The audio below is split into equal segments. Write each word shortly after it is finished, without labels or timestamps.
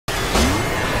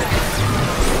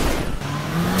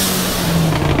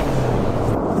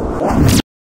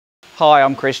Hi,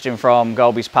 I'm Kristian from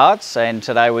Goleby's Parts, and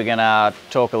today we're going to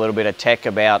talk a little bit of tech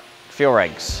about fuel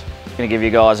regs. I'm going to give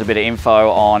you guys a bit of info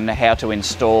on how to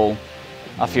install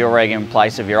a fuel reg in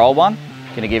place of your old one. I'm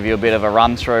going to give you a bit of a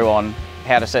run through on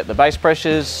how to set the base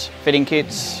pressures, fitting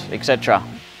kits, etc.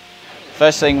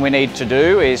 First thing we need to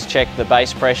do is check the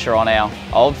base pressure on our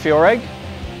old fuel reg.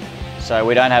 So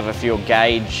we don't have a fuel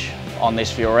gauge on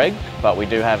this fuel reg, but we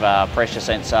do have a pressure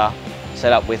sensor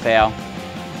set up with our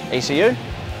ECU.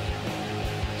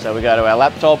 So we go to our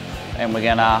laptop and we're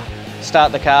going to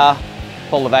start the car,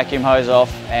 pull the vacuum hose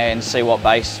off and see what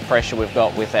base pressure we've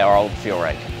got with our old fuel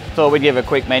reg. Thought we'd give a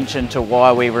quick mention to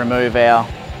why we remove our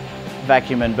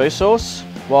vacuum and boost source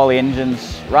while the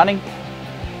engine's running.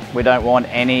 We don't want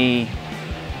any,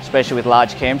 especially with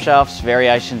large camshafts,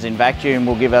 variations in vacuum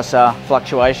will give us a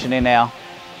fluctuation in our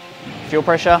fuel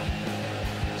pressure.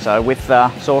 So with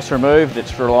the source removed,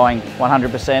 it's relying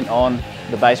 100% on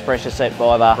the base pressure set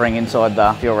by the ring inside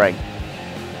the fuel reg.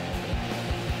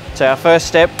 So our first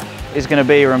step is going to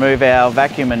be remove our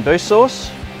vacuum and boost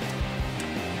source.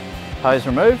 Hose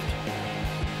removed.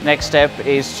 Next step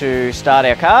is to start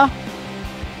our car.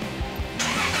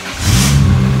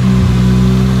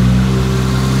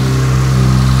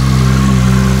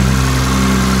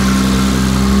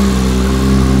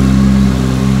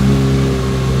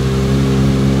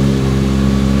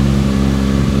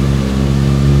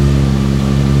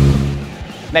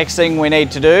 Next thing we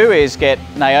need to do is get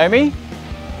Naomi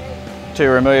to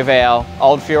remove our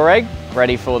old fuel reg,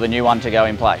 ready for the new one to go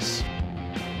in place.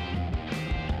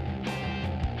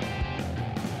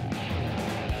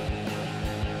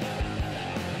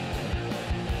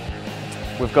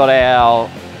 We've got our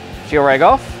fuel reg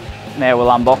off. Now we'll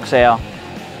unbox our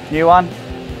new one.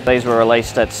 These were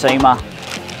released at SEMA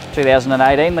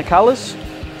 2018, the colours.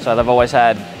 So they've always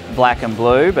had black and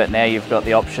blue, but now you've got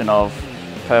the option of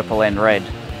purple and red.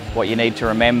 What you need to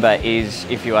remember is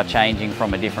if you are changing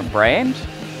from a different brand,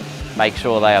 make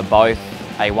sure they are both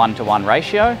a 1-to-1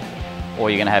 ratio or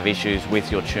you're going to have issues with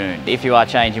your tune. If you are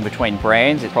changing between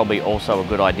brands, it's probably also a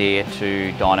good idea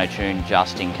to dyno tune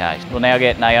just in case. We'll now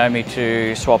get Naomi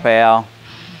to swap our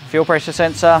fuel pressure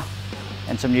sensor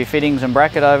and some new fittings and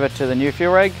bracket over to the new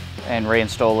fuel reg and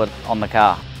reinstall it on the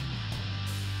car.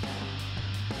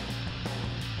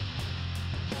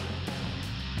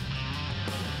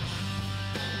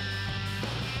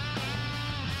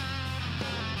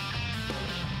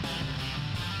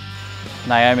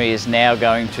 Naomi is now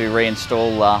going to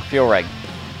reinstall the fuel reg.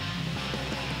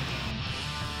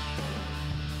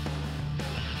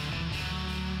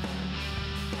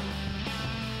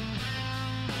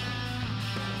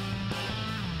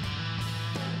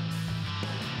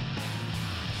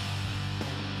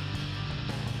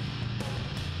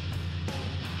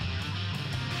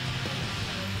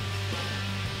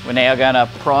 We're now going to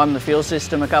prime the fuel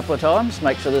system a couple of times,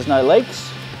 make sure there's no leaks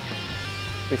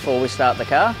before we start the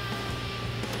car.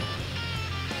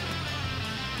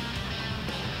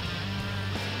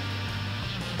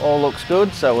 All looks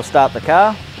good, so we'll start the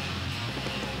car.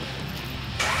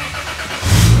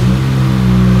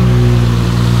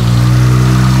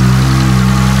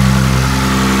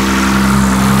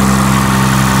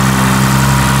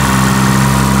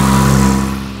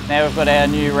 Now we've got our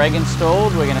new reg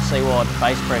installed, we're going to see what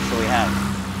base pressure we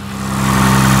have.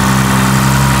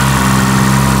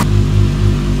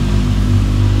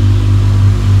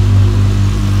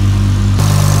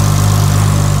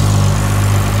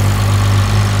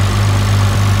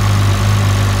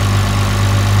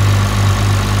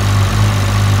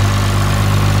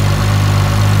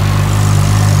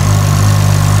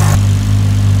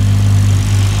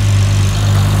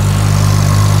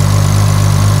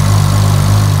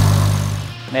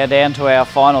 Now down to our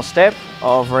final step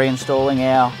of reinstalling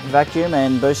our vacuum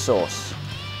and boost source.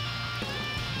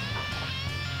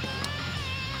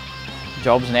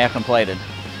 Job's now completed.